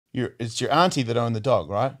It's your auntie that owned the dog,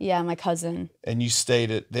 right? Yeah, my cousin. And you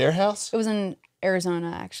stayed at their house? It was in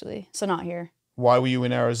Arizona, actually, so not here. Why were you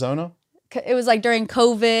in Arizona? It was like during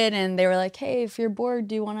COVID, and they were like, hey, if you're bored,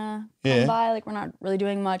 do you want to come by? Like, we're not really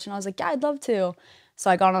doing much. And I was like, yeah, I'd love to. So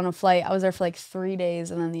I got on a flight. I was there for like 3 days,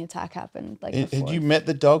 and then the attack happened. Like, had you met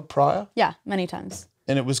the dog prior? Yeah, many times.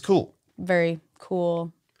 And it was cool? Very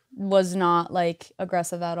cool. Was not like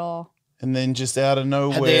aggressive at all. And then just out of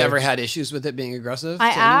nowhere. Had they ever had issues with it being aggressive? I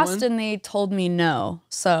asked and they told me no.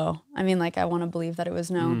 So, I mean, like, I want to believe that it was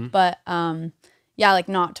no. But, yeah, like,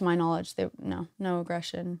 not to my knowledge. No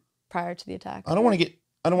aggression prior to the attack. I don't want to get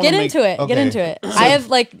into it. Okay. Get into it. I have,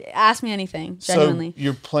 like, ask me anything, genuinely. So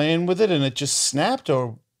you're playing with it and it just snapped,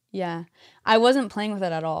 or? Yeah. I wasn't playing with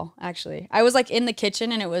it at all, actually. I was, like, in the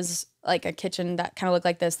kitchen, and it was, like, a kitchen that kind of looked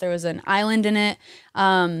like this. There was an island in it.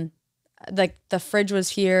 Like, the fridge was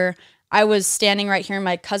here. I was standing right here, and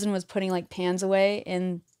my cousin was putting, like, pans away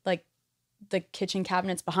in, like, the kitchen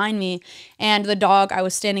cabinets behind me. And the dog, I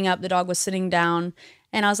was standing up, the dog was sitting down.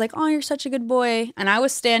 And I was like, oh, you're such a good boy. And I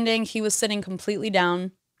was standing, he was sitting completely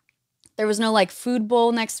down. There was no, like, food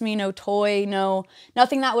bowl next to me, no toy,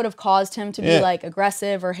 nothing that would have caused him to be, like,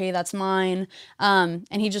 aggressive or, hey, that's mine. And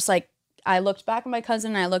he just, like, I looked back at my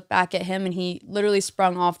cousin, and I looked back at him, and he literally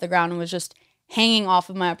sprung off the ground and was just hanging off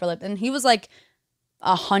of my upper lip. And he was, like,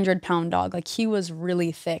 100-pound dog. Like, he was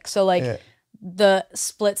really thick. So, like, the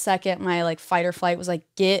split second, my, like, fight or flight was, like,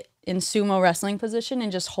 get in sumo wrestling position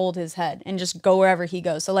and just hold his head and just go wherever he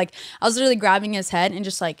goes. So, like, I was literally grabbing his head and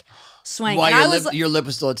just, like, swaying. While your lip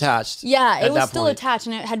was still attached. Yeah, it was still attached,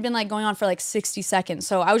 and it had been, like, going on for, like, 60 seconds.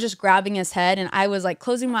 So I was just grabbing his head, and I was, like,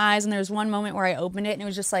 closing my eyes, and there was one moment where I opened it, and it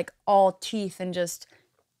was just, like, all teeth and just,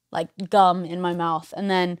 like, gum in my mouth.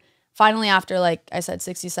 And then finally, after, like I said,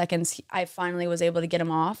 60 seconds, I finally was able to get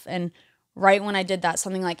him off. And right when I did that,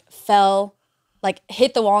 something, like, fell, like,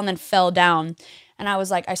 hit the wall and then fell down. And I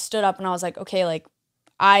was like, I stood up and I was like, okay, like,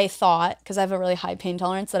 I thought, because I have a really high pain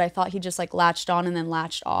tolerance, that I thought he just, like, latched on and then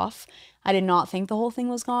latched off. I did not think the whole thing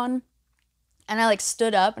was gone. And I, like,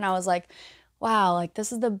 stood up and I was like, wow, like,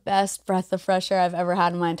 this is the best breath of fresh air I've ever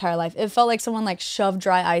had in my entire life. It felt like someone, like, shoved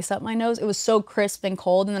dry ice up my nose. It was so crisp and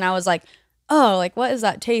cold. And then I was like, oh, like, what is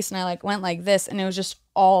that taste? And I, like, went like this, and it was just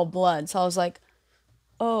all blood. So I was like,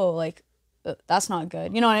 oh, like, that's not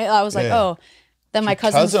good. You know, and I was like, oh. Then my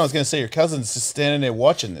cousin, I was going to say, your cousin's just standing there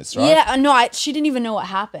watching this, right? Yeah, no, she didn't even know what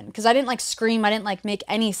happened, because I didn't, like, scream. I didn't, like, make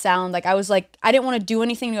any sound. Like, I was like, I didn't want to do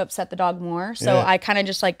anything to upset the dog more. So I kind of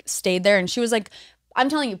just, like, stayed there. And she was like, I'm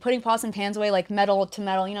telling you, putting pots and pans away, like, metal to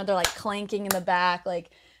metal, you know, they're, like, clanking in the back. Like,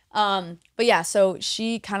 but yeah, so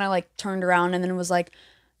she kind of, like, turned around and then was like,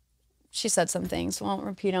 she said some things, won't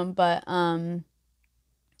repeat them, but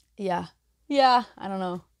yeah, I don't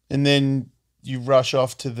know. And then you rush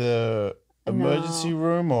off to the emergency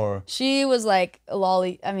room, or? She was like a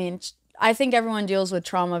lolly. I mean, I think everyone deals with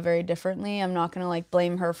trauma very differently. I'm not going to, like,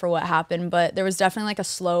 blame her for what happened, but there was definitely, like, a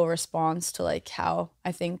slow response to, like, how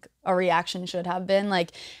I think a reaction should have been.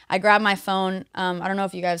 Like, I grabbed my phone. I don't know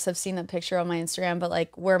if you guys have seen the picture on my Instagram, but,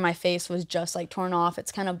 like, where my face was just, like, torn off,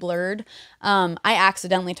 it's kind of blurred. I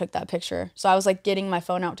accidentally took that picture. So I was, like, getting my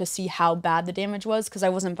phone out to see how bad the damage was, because I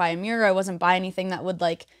wasn't by a mirror. I wasn't by anything that would,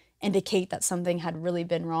 like, indicate that something had really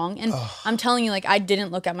been wrong. And I'm telling you, like, I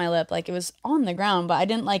didn't look at my lip. Like, it was on the ground, but I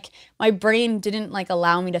didn't, like, my brain didn't, like,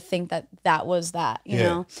 allow me to think that that was that, you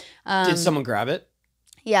know? Did someone grab it?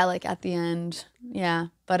 Yeah, like, at the end. Yeah.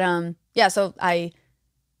 But, yeah, so I,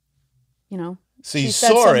 you know. So you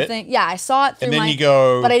saw it? Yeah, I saw it through and then you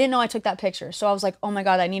go. But I didn't know I took that picture. So I was like, oh my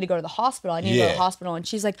God, I need to go to the hospital. I need to go to the hospital. And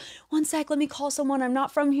she's like, one sec, let me call someone. I'm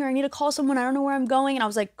not from here. I need to call someone. I don't know where I'm going. And I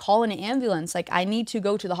was like, call an ambulance. Like, I need to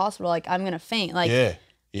go to the hospital. Like, I'm going to faint. Like,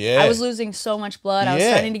 I was losing so much blood. I was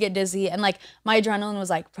starting to get dizzy. And, like, my adrenaline was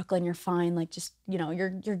like, Brooklyn, you're fine. Like, just, you know, you're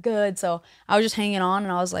good. So I was just hanging on.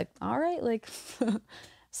 And I was like, all right. Like,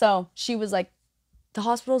 so she was like, the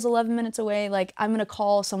hospital's 11 minutes away. Like, I'm going to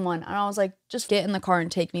call someone. And I was like, just get in the car and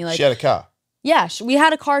take me. Like, she had a car? Yeah, we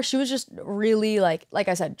had a car. She was just really, like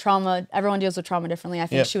I said, trauma. Everyone deals with trauma differently. I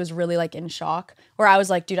think she was really, like, in shock. Where I was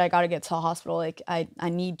like, dude, I got to get to the hospital. Like, I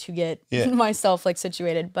need to get myself, like,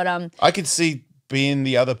 situated. But I could see being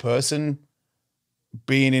the other person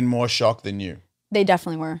being in more shock than you. They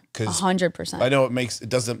definitely were. 100%. I know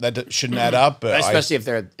that shouldn't add up, but especially if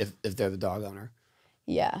they're the dog owner.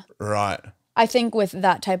 Yeah. Right. I think with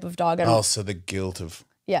that type of dog, also the guilt of.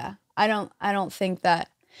 Yeah, I don't think that.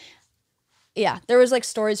 Yeah, there was, like,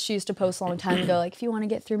 stories she used to post a long time ago, like, if you want to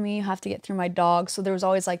get through me, you have to get through my dog. So there was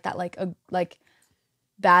always, like, that, like,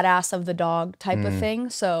 badass of the dog type of thing.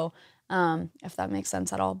 So if that makes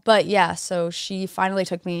sense at all. But yeah, so she finally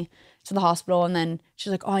took me to the hospital. And then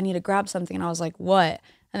she's like, oh, I need to grab something. And I was like, what?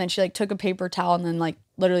 And then she like took a paper towel and then like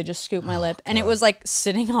literally just scooped my lip. And it was like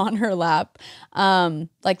sitting on her lap,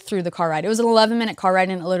 like through the car ride. It was an 11-minute car ride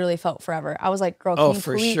and it literally felt forever. I was like, girl,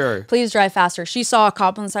 can you please drive faster? She saw a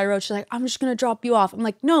cop on the side of the road. She's like, I'm just going to drop you off. I'm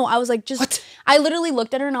like, no. I was like, just, what? I literally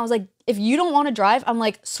looked at her and I was like, if you don't want to drive, I'm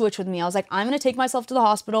like, switch with me. I was like, I'm going to take myself to the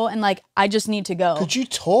hospital and like, I just need to go. Could you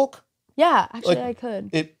talk? Yeah, actually Like, I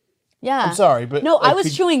could. Yeah. I'm sorry, but no, like, I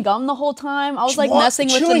was chewing gum the whole time. I was like messing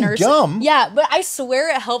with the nurse. Gum? Yeah, but I swear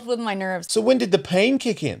it helped with my nerves. So when did the pain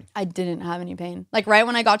kick in? I didn't have any pain. Like right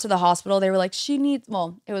when I got to the hospital, they were like, she needs,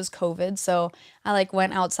 well, it was COVID. So I like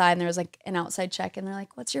went outside and there was like an outside check and they're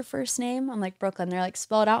like, what's your first name? I'm like, Brooklyn. They're like,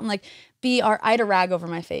 spell it out. I'm like, I had a rag over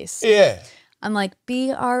my face. Yeah. I'm like,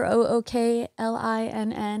 Brooklinn.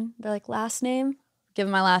 They're like, last name? Give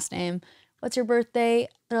them my last name. What's your birthday?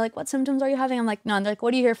 They're like, what symptoms are you having? I'm like, none. They're like,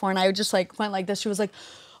 what are you here for? And I just like went like this. She was like,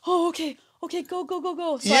 oh, okay, go.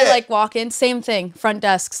 So I like walk in, same thing, front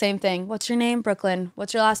desk, same thing. What's your name? Brooklyn.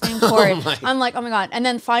 What's your last name? Khoury. I'm like, oh my God. And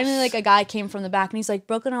then finally like a guy came from the back and he's like,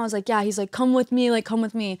 Brooklyn. I was like, yeah. He's like, come with me,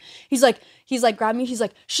 He's like, grab me. He's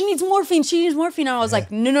like, she needs morphine. And I was like,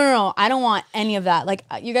 no. I don't want any of that. Like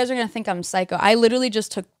you guys are going to think I'm psycho. I literally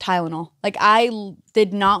just took Tylenol. Like I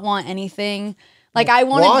did not want anything. Like I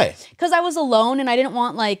wanted, why? Because I was alone and I didn't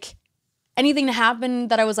want like anything to happen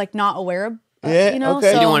that I was like not aware of. Yeah, you know? okay.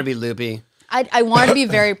 So You didn't want to be loopy. I wanted to be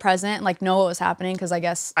very present, like know what was happening. Because I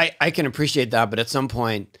guess I can appreciate that, but at some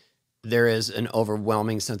point there is an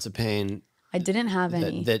overwhelming sense of pain. I didn't have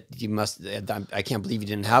any. That you must. I can't believe you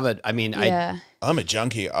didn't have it. I mean, yeah. I'm a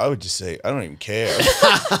junkie. I would just say, I don't even care.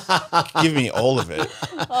 Give me all of it.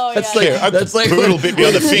 Oh, that's yeah. like, That's like brutal bit me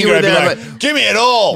on the finger. I'd be like, give me it all.